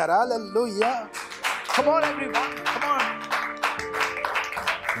அறிவித்தார். ஹல்லேலூயா. Come on everyone, come on.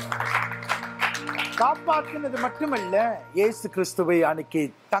 காப்பாற்றினது மட்டுமல்ல, இயேசு கிறிஸ்துவை அன்னைக்கு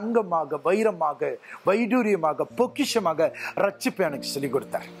தங்கமாக, வைரமாக, வைடூரியமாக, பொக்கிஷமாக ரட்சிப்பை எனக்கு சொல்லிக்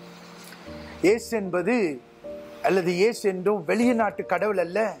கொடுத்தார். இயேசு என்பது அல்லது இயேசு என்றும் வெளிய நாட்டு கடவுள்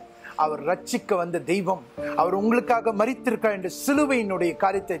அல்ல. அவர் ரட்சிக்க வந்த தெய்வம். அவர் உங்களுக்காக மரித்திருக்கார் என்ற சிலுவையினுடைய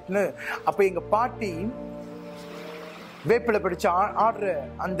காரியத்தை அப்ப எங்க பாட்டி வேப்பில படிச்சு ஆடுற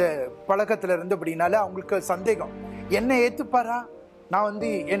அந்த பழக்கத்துல இருந்தபடினால அவங்களுக்கு சந்தேகம், என்ன ஏத்துப்பாரா? நான்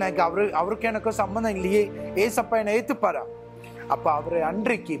எனக்கு அவருக்கு எனக்கும் சம்பந்தம் இல்லையே, ஏசப்பா என்ன ஏத்துப்பாரா? அப்ப அவரை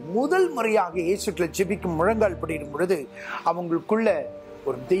அன்றைக்கு முதல் முறையாக இயேசுக்களை ஜெபிக்கும் முழங்கால் படிடும் பொழுது அவங்களுக்குள்ள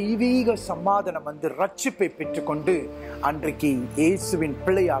ஒரு தெய்வீக சமாதானம் ரட்சிப்பை பெற்றுக்கொண்டு அன்றைக்கு இயேசுவின்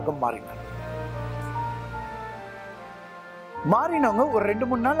பிள்ளையாக மாறினவங்க ஒரு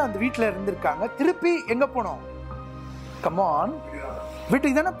 2-3 நாள் அந்த வீட்டுல இருந்திருக்காங்க. திருப்பி எங்க போனோம்? கமான்,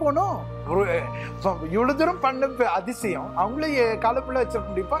 வீட்டுக்கு தானே போனோம். இவ்வளவு தூரம் பண்ண அதிசயம் அவங்களே காலப்புள்ள வச்ச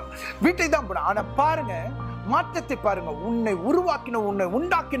முடிப்பா, வீட்டுக்கு தான் போனோம். ஆனா பாருங்க மாற்றத்தை பாருங்க. உன்னை உருவாக்கின, உன்னை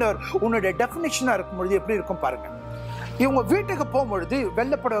உண்டாக்கினவர் உன்னுடைய டெபினிஷனா இருக்கும் பொழுது எப்படி இருக்கும் பாருங்க. இவங்க வீட்டுக்கு போகும்பொழுது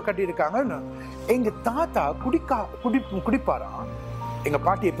வெள்ளைப்படவை கட்டி இருக்காங்க. எங்க தாத்தா குடிப்பாராம். எங்க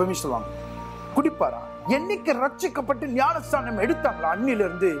பாட்டி எப்பவுமே சொல்லுவாங்க குடிப்பாராம். என்னைக்கு ரட்சிக்கப்பட்டு ஞானஸ்தானம் எடுத்தாங்களா அன்னில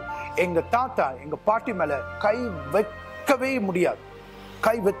இருந்து எங்க தாத்தா எங்க பாட்டி மேல கை வைக்கவே முடியாது,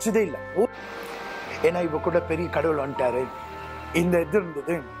 கை வச்சதே இல்லை. ஏன்னா இவ கூட பெரிய கடவுள் வந்துட்டாரு. இந்த இது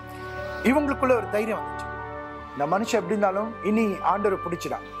இருந்தது, இவங்களுக்குள்ள ஒரு தைரியம் வந்துச்சு. இந்த மனுஷன் எப்படி இருந்தாலும் இனி ஆண்டவரை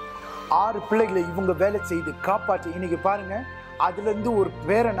பிடிச்சிடான். 6 பிள்ளைகளை இவங்க வேலை செய்து காப்பாற்றி இன்னைக்கு பாருங்க, அதுல இருந்து ஒரு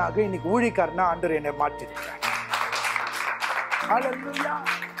பேரனாக இன்னைக்கு ஊழியக்காரனா ஆண்டவர் என்னை மாற்றிருக்கிறார். ஹல்லேலூயா,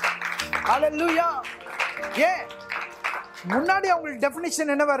 ஹல்லேலூயா. ஏன் முன்னாடி அவங்களுக்கு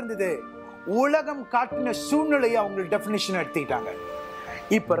டெபினிஷன் என்னவா இருந்தது? உலகம் காட்டின சூழ்நிலையை அவங்க டெபினிஷன் எடுத்துக்கிட்டாங்க.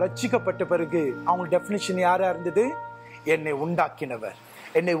 இப்ப ரட்சிக்கப்பட்ட பிறகு அவங்க டெபினிஷன் யாரா இருந்தது? என்னை உண்டாக்கினவர்,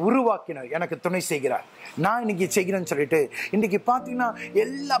 என்னை உருவாக்கினவர், எனக்கு துணை செய்கிறார், நான் இன்னைக்கு செய்கிறேன்னு சொல்லிட்டு இன்னைக்கு பாத்தீங்கன்னா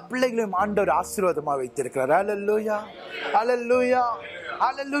எல்லா பிள்ளைகளையும் ஆண்டவர் ஆசீர்வாதமா வைத்திருக்கிறார். ஹல்லேலூயா, ஹல்லேலூயா,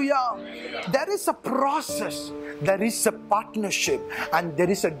 ஹல்லேலூயா. There is a process, there is a partnership and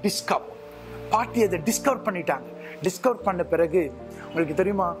there is a discover. பாட்டி அதை டிஸ்கவர் பண்ணிட்டாங்க. டிஸ்கவர் பண்ண பிறகு உங்களுக்கு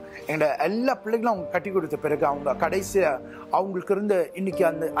தெரியுமா, எங்க எல்லா பிள்ளைகளும் அவங்க கட்டி கொடுத்த பிறகு அவங்க கடைசியா அவங்களுக்கு இருந்த இன்னைக்கு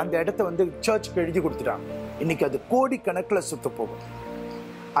அந்த இடத்த சர்ச்சுக்கு எழுதி கொடுத்துட்டாங்க. இன்னைக்கு அது கோடிக்கணக்கில் சுத்த போகும்.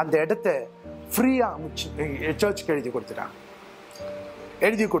 அந்த இடத்த ஃப்ரீயா சர்ச்சுக்கு எழுதி கொடுத்துட்டாங்க.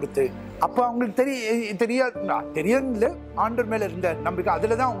 எழுதி கொடுத்து அப்ப அவங்களுக்கு தெரியாது ஆண்டவர் மேல இருந்த நம்பிக்கை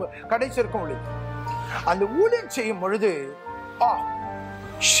அதுலதான் அவங்க கடைசி இருக்கும் பொழுது அந்த ஊழியம் செய்யும் பொழுது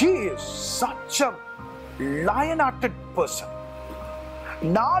she is such a lion-hearted person.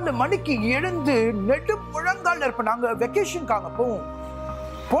 4 மணிக்கு எழுந்து நெடு முழங்கால் இருப்ப. நாங்க வெக்கேஷனுக்காக போவோம்.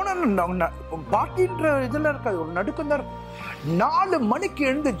 போன பாட்டின்ற இதுல இருக்காது, ஒரு நடுக்கம் தான் இருக்கும். 4 மணிக்கு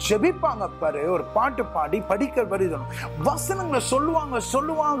எழுந்து ஜெபிப்பாங்க பாரு. ஒரு பாட்டு பாடி படிக்க வருது, வசனங்களை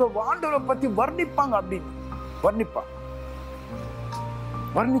சொல்லுவாங்க, ஆண்டவரை பத்தி வர்ணிப்பாங்க. அப்படின்னு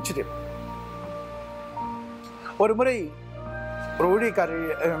வர்ணிச்சுட்டு ஒரு முறை ஒரு ஊழியக்காரர்,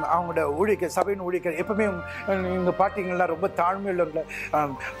 அவங்களோட ஊழியக்கார சபையின் ஊழியக்காரர் எப்பவுமே எங்க பாட்டிங்கெல்லாம் ரொம்ப தாழ்மையுள்ள,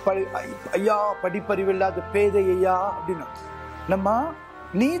 ஐயா படிப்பறிவு இல்லாத பேதை ஐயா அப்படின்னு. நம்ம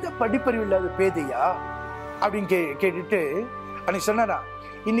நீத படிப்பறிவு இல்லாத பேதையா அப்படின்னு கேட்டுட்டு அன்னைக்கு சொன்னாரா,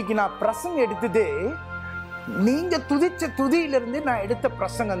 இன்னைக்கு நான் பிரசங்கம் எடுத்ததே நீங்க துதிச்ச துதியிலிருந்து நான் எடுத்த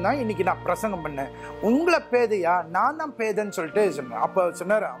பிரசங்கம் தான் இன்னைக்கு நான் பிரசங்கம் பண்ணேன். உங்களை பேதையா, நான் தான் பேதைன்னு சொல்லிட்டு சொன்னேன். அப்ப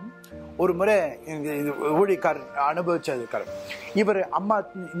சொன்னாராம், ஒரு முறை ஊழியக்காரர் அனுபவிச்சதுக்கார இவர் அம்மா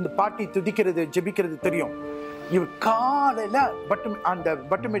இந்த பாட்டி துதிக்கிறது ஜெபிக்கிறது தெரியும். இவர் காலையில அந்த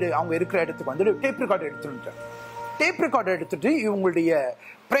பட்டுமேடு அவங்க இருக்கிற இடத்துக்கு டேப் ரெக்கார்டர் எடுத்துட்டார். டேப் ரெக்கார்டர் எடுத்துட்டு இவங்களுடைய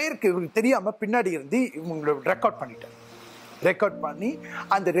ப்ரேயருக்கு இவங்களுக்கு தெரியாம பின்னாடி இருந்து இவங்களோட ரெக்கார்ட் பண்ணி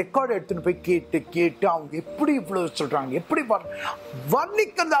அந்த ரெக்கார்டை எடுத்துட்டு போய் கேட்டு அவங்க எப்படி இவ்வளவு சொல்றாங்க, எப்படி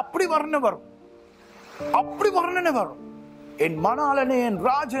வர்ணிக்கிறது அப்படி வரணும்னு வரும். என் மணாளனே, என்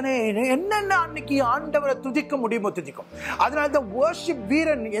ராஜனே, என்னென்ன அன்னைக்கு ஆண்டவரை துதிக்க முடியுமோ துதிக்கும். அதனாலதான் வர்ஷிப்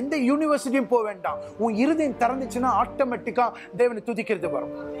வீரன் எந்த யூனிவர்சிட்டியும் போக வேண்டாம். உன் இருதயம் திறந்துச்சுன்னா ஆட்டோமேட்டிக்கா தேவனை துதிக்கிறது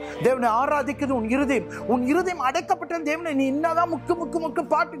வரும். தேவனை ஆராதிக்கிறது உன் இருதயம் அடைக்கப்பட்ட தேவனை நீ என்னதான் முக்கு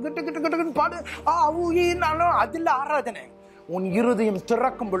பாட்டு கிட்டு பாடு அதுல ஆராதனை. உன் இருதயம்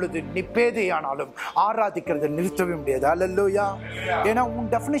திறக்கும் பொழுது நீ பேதையானாலும் ஆராதிக்கிறத நிறுத்தவே முடியாது. அல்லேலூயா. ஏன்னா உன்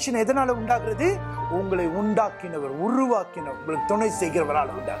டெஃபினிஷன் எதனால உண்டாகிறது? உங்களை உண்டாக்கினவர், உருவாக்கினவர், உங்களுக்கு துணை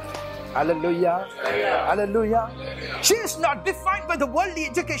செய்கிறவரால் உண்டாகிறது. Hallelujah. Hallelujah. She is not defined by the worldly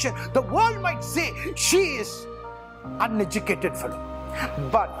education. The world might say she is uneducated fellow.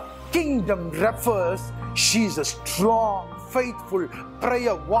 But kingdom refers she is a strong, faithful,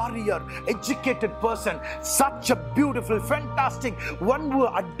 prayer warrior, educated person, such a beautiful, fantastic, one who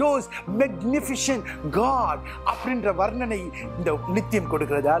adores magnificent God. அப்படின்ற வர்ணனை இந்த நித்தியம்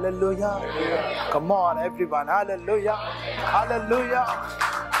கொடுக்கிறது. Hallelujah. Come on everyone. Hallelujah. Hallelujah.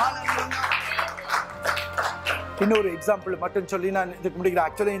 Hallelujah. இன்னொரு example மட்டும் சொல்லி நான் இதுக்கு முடிக்கிறேன்.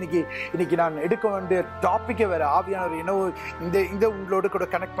 ஆக்சுவலி இன்னைக்கு நான் எடுக்க வேண்டிய டாப்பிக்கே வேற. ஆவியானவர் என்னவோ இந்த உங்களோட கூட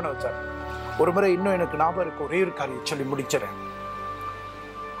கனெக்ட் பண்ண வச்சார். ஒரு முறை இன்னும் எனக்கு ஞாபகம் இருக்கு, ஒரே ஒரு காரியம் சொல்லி முடிச்சிடறேன்.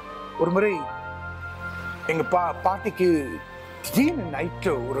 ஒரு முறை எங்க பாட்டிக்கு திடீர்னு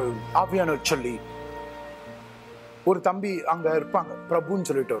நைட்டு ஒரு ஆவியானவர் சொல்லி, ஒரு தம்பி அங்க இருப்பாங்க பிரபுன்னு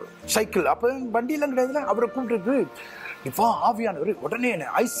சொல்லிட்டு ஒரு சைக்கிள், அப்ப வண்டியெல்லாம் கிடையாதுல, அவரை கூப்பிட்டு இப்போ ஆவியானவர் உடனே என்ன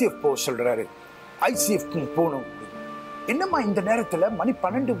ICF போக சொல்றாரு. ICF போகணும். என்னம்மா இந்த நேரத்துல மணி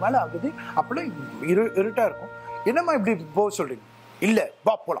 12 மேல ஆகுது, அப்படியே இருட்டா இருக்கும், என்னம்மா இப்படி போக சொல்றீங்க? இல்ல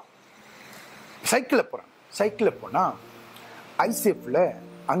வா போலாம். சைக்கிள்ல போறான். சைக்கிள்ல போனா ICFல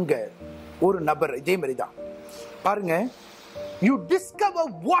அங்க ஒரு நபர் இதே மாதிரி தான் பாருங்க. You discover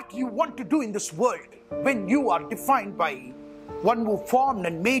what you want to do in this world when you are defined by one who formed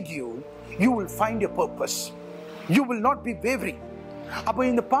and made you. You will find your purpose. You will not be wavering. அப்ப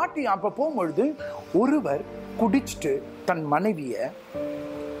இந்த பாட்டி அப்ப போகும்பொழுது ஒருவர் குடிச்சிட்டு தன் மனைவியை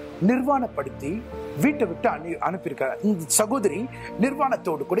நிர்வாணப்படுத்தி வீட்டை விட்டு அனுப்பியிருக்காரு. இந்த சகோதரி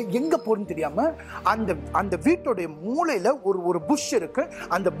நிர்வாணத்தோடு கூட எங்க போறன்னு தெரியாம அந்த வீட்டுடைய மூலையில ஒரு புஷ் இருக்கு,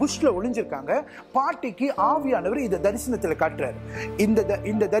 அந்த புஷ்ல ஒளிஞ்சிருக்காங்க. பாட்டிக்கு ஆவியானவர் இந்த தரிசனத்துல காட்டுறாரு.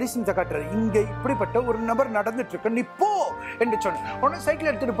 இந்த தரிசனத்தை காட்டுறாரு. இங்க இப்படிப்பட்ட ஒரு நபர் நடந்துட்டு இருக்கு, நீ போ என்று சொன்ன உடனே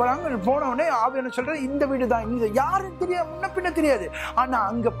சைக்கிள் எடுத்துட்டு போறாங்க. போன உடனே ஆவியானவர் சொல்ற இந்த வீடு தான், இந்த யாரும் தெரியாது, முன்ன பின்ன தெரியாது. ஆனா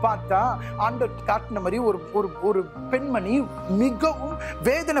அங்க பார்த்தா ஆண்டவர் காட்டின மாதிரி ஒரு பெண்மணி மிகவும்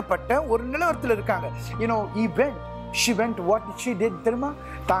வேதனைப்பட்ட ஒரு நிலவரத்தில் இருக்காங்க. You know, she went, what she did தெரியுமா?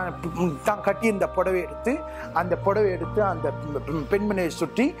 தான் கட்டியிருந்த புடவை எடுத்து அந்த பெண்மணியை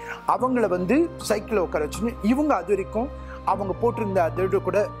சுற்றி அவங்கள சைக்கிள் உட்கார வச்சு, இவங்க அது வரைக்கும் அவங்க போட்டிருந்த அதோட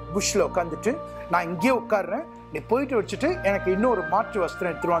கூட புஷ்ல உட்காந்துட்டு, நான் இங்கே உட்காடுறேன், நீ போயிட்டு வச்சுட்டு எனக்கு இன்னொரு மாற்று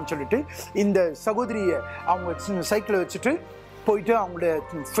வஸ்திரம் எடுத்துருவான்னு சொல்லிட்டு இந்த சகோதரியை அவங்க சைக்கிளை வச்சுட்டு போயிட்டு அவங்களுடைய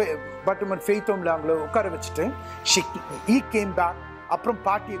பட்டுமன் ஃபெய்த்தோம்ல அவங்கள உட்கார வச்சுட்டு he came back. அப்புறம்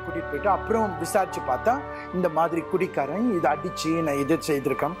பாட்டியை கூட்டிட்டு போயிட்டு அப்புறம் விசாரிச்சு பார்த்தா இந்த மாதிரி குடிக்காரன் இதை அடிச்சு நான் இதை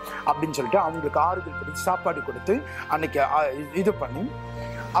செய்திருக்கேன் அப்படின்னு சொல்லிட்டு அவங்களுக்கு ஆறுதல் கொடுத்து சாப்பாடு கொடுத்து அன்னைக்கு இது பண்ணி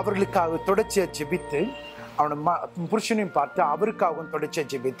அவர்களுக்காக தொடர்ச்சியை ஜெபித்து அவனை புருஷனையும் பார்த்து அவருக்காகவும் தொடர்ச்சியை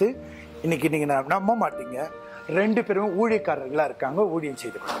ஜெபித்து இன்னைக்கு நீங்க நம்ப மாட்டீங்க, 2 பேரும் ஊழியக்காரர்களா இருக்காங்க, ஊழியம்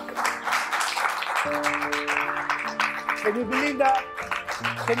செய்து கொண்டிருக்காங்க. Can you believe that?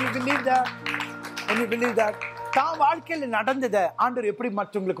 Can you believe that? Can you believe that? தான் வாழ்க்கையில நடந்ததை ஆண்டவர் எப்படி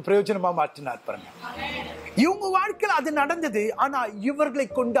மற்றவங்களுக்கு பிரயோஜனமா மாற்றினார் பாருங்க. இவங்க வாழ்க்கையில் அது நடந்தது, ஆனா இவர்களை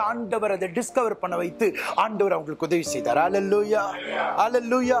கொண்டு ஆண்டவர் அதை டிஸ்கவர் பண்ண வைத்து ஆண்டவர் அவங்களுக்கு உதவி செய்தார். Hallelujah,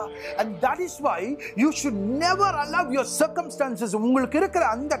 hallelujah. And that is why you should never allow your circumstances, உங்களுக்கு இருக்கிற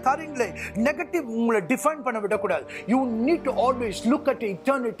அந்த காரியங்களை நெகட்டிவ் உங்களை டிஃபைன் பண்ண விடக்கூடாது. You need to always look at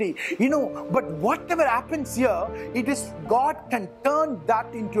eternity, you know. But whatever happens here, it is God can turn that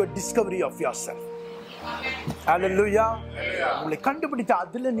into a discovery of yourself. Hallelujah. உங்களை கண்டுபிடித்த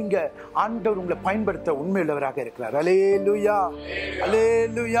அதுல நீங்க ஆண்டவர் உங்களை பயன்படுத்த உண்மையுள்ளவராக இருக்கிறார். Hallelujah,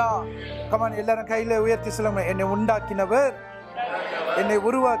 hallelujah. Come on, எல்லாரும் கையில உயர்த்தி சொல்லுங்க, என்னை உண்டாக்கினவர், என்னை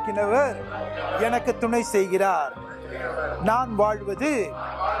உருவாக்கினவர் எனக்கு துணை செய்கிறார். நான் வாழ்வது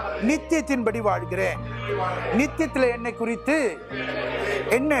நித்தியத்தின்படி வாழ்கிறேன். நித்தியத்தில் என்னை குறித்து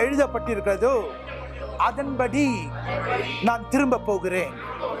என்ன எழுதப்பட்டிருக்கிறதோ அதன்படி நான் திரும்ப போகிறேன்,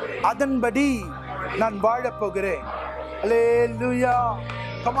 அதன்படி நான் வாழ போகிறேன். Hallelujah.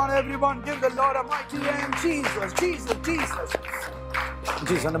 Come on everyone, give the Lord a mighty hand. Jesus, Jesus, Jesus.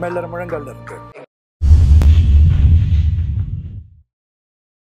 Jesus, நம்ம எல்லாரும் முழங்கால்ல இருக்கு.